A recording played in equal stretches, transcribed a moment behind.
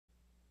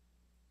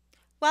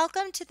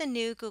Welcome to the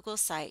new Google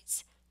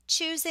Sites,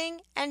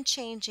 Choosing and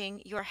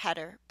Changing Your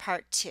Header,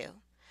 Part 2.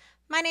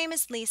 My name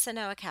is Lisa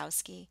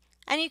Nowakowski,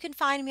 and you can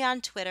find me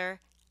on Twitter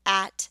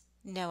at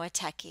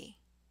NoahTechie.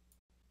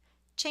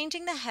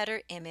 Changing the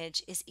header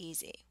image is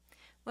easy.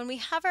 When we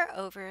hover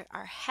over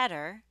our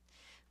header,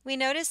 we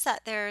notice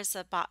that there's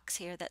a box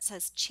here that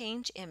says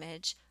Change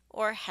Image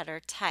or Header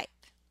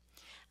Type.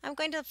 I'm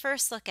going to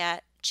first look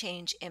at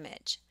Change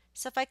Image.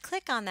 So if I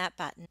click on that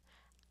button,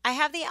 I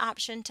have the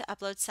option to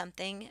upload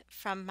something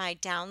from my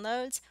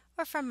downloads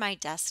or from my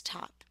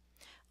desktop,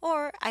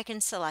 or I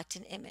can select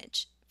an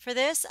image. For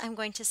this, I'm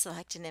going to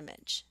select an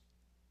image.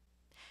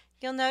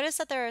 You'll notice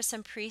that there are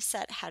some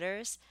preset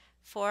headers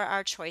for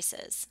our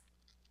choices.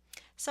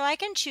 So I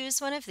can choose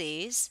one of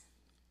these.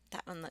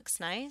 That one looks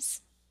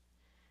nice,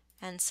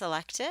 and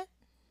select it,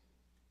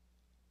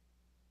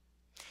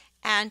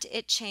 and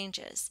it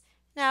changes.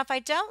 Now if I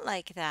don't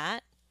like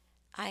that,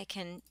 I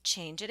can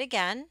change it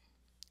again.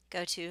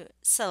 Go to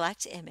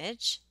Select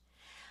Image.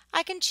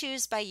 I can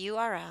choose by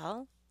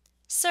URL,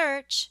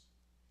 search,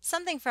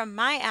 something from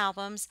my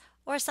albums,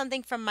 or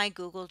something from my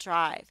Google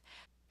Drive.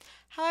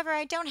 However,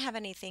 I don't have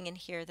anything in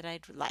here that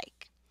I'd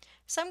like.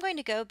 So I'm going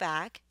to go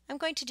back, I'm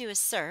going to do a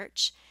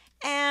search,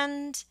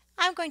 and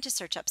I'm going to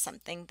search up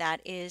something that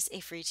is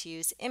a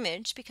free-to-use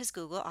image because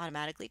Google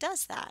automatically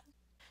does that.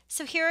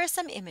 So here are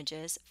some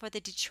images for the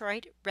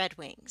Detroit Red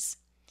Wings.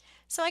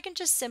 So I can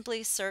just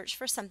simply search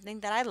for something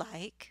that I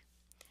like,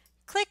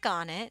 click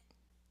on it,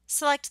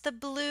 select the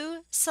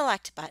blue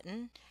Select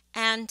button,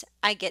 and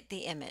I get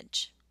the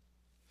image.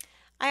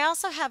 I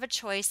also have a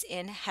choice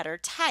in header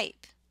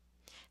type.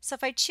 So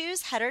if I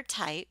choose header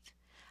type,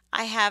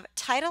 I have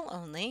title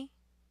only,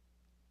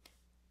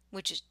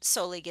 which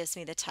solely gives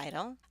me the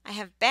title. I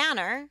have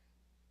banner,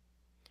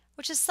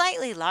 which is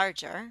slightly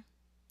larger,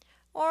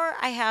 or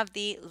I have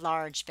the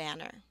large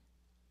banner.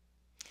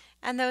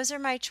 And those are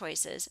my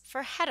choices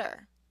for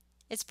header.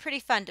 It's pretty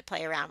fun to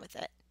play around with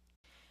it.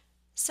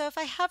 So if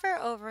I hover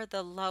over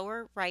the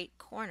lower right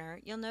corner,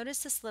 you'll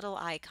notice this little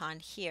icon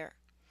here.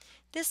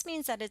 This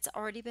means that it's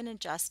already been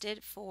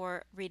adjusted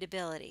for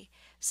readability.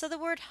 So the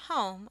word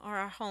home, or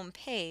our home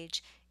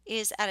page,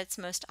 is at its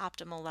most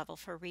optimal level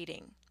for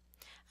reading.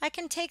 I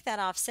can take that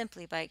off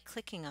simply by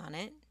clicking on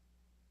it.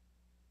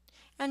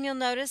 And you'll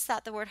notice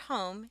that the word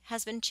home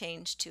has been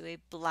changed to a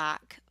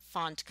black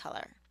font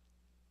color.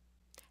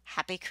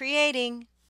 Happy creating!